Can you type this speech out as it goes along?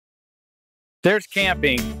There's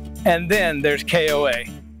camping, and then there's KOA.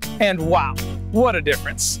 And wow, what a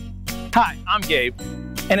difference. Hi, I'm Gabe,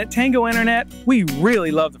 and at TengoInternet, we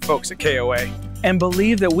really love the folks at KOA and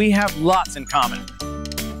believe that we have lots in common.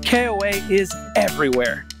 KOA is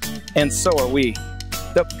everywhere, and so are we.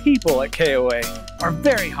 The people at KOA are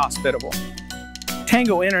very hospitable.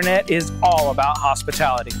 TengoInternet is all about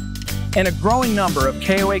hospitality, and a growing number of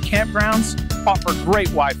KOA campgrounds offer great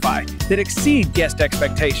Wi-Fi that exceed guest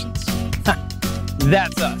expectations.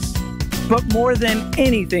 That's us. But more than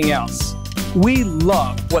anything else, we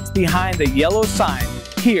love what's behind the yellow sign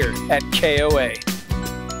here at KOA.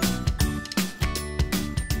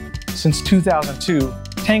 Since 2002,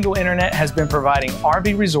 TengoInternet has been providing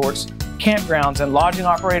RV resorts, campgrounds, and lodging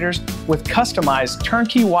operators with customized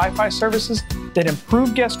turnkey Wi-Fi services that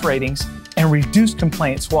improve guest ratings and reduce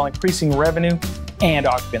complaints while increasing revenue and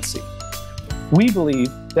occupancy. We believe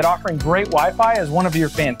that offering great Wi-Fi as one of your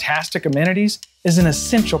fantastic amenities is an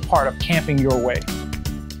essential part of camping your way.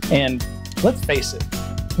 And let's face it,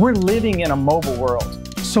 we're living in a mobile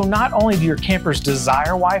world. So not only do your campers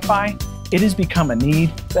desire Wi-Fi, it has become a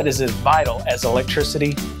need that is as vital as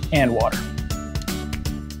electricity and water.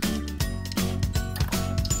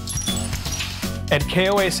 At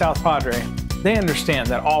KOA South Padre, they understand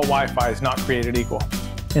that all Wi-Fi is not created equal.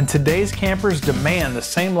 And today's campers demand the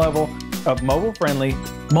same level of mobile-friendly,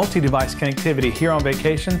 multi-device connectivity here on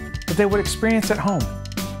vacation that they would experience at home.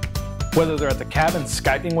 Whether they're at the cabin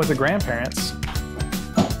Skyping with the grandparents,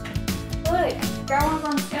 Look, grandma's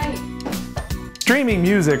on Skype. Streaming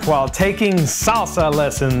music while taking salsa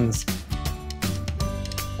lessons,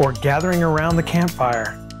 or gathering around the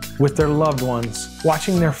campfire with their loved ones,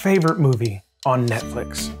 watching their favorite movie on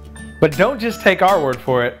Netflix. But don't just take our word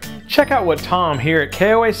for it. Check out what Tom here at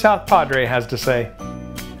KOA South Padre has to say.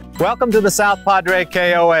 Welcome to the South Padre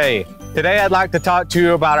KOA. Today I'd like to talk to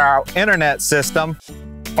you about our internet system.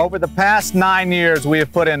 Over the past 9 years, we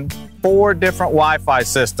have put in 4 different Wi-Fi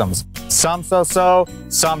systems. Some so-so,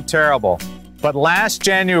 some terrible. But last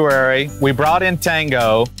January, we brought in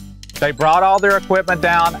Tengo. They brought all their equipment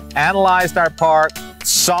down, analyzed our park,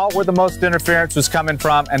 saw where the most interference was coming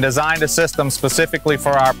from, and designed a system specifically for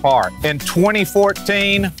our park. In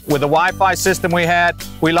 2014, with the Wi-Fi system we had,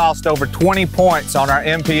 we lost over 20 points on our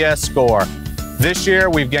NPS score. This year,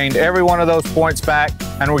 we've gained every one of those points back,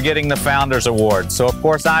 and we're getting the Founders Award. So of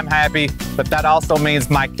course I'm happy, but that also means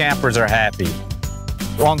my campers are happy.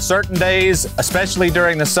 On certain days, especially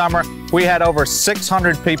during the summer, we had over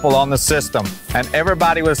 600 people on the system, and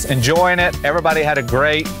everybody was enjoying it. Everybody had a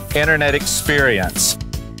great internet experience.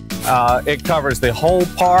 It covers the whole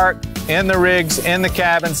park, in the rigs, in the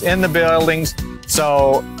cabins, in the buildings.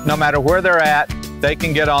 So no matter where they're at, they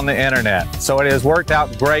can get on the internet. So it has worked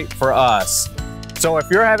out great for us. So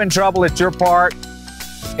if you're having trouble at your park,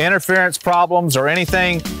 interference problems or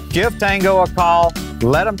anything, give Tengo a call,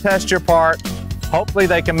 let them test your park. Hopefully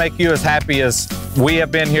they can make you as happy as we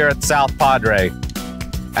have been here at South Padre.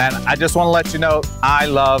 And I just want to let you know, I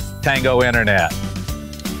love TengoInternet.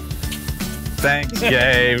 Thanks,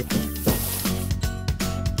 Gabe.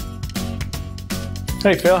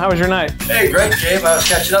 Hey Phil, how was your night? Hey, great, Gabe. I was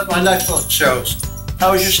catching up on my Netflix shows.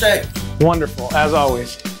 How was your stay? Wonderful, as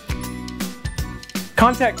always.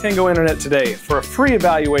 Contact TengoInternet today for a free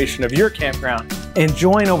evaluation of your campground and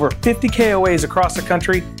join over 50 KOAs across the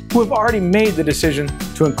country who have already made the decision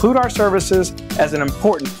to include our services as an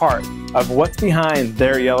important part of what's behind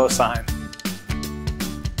their yellow sign.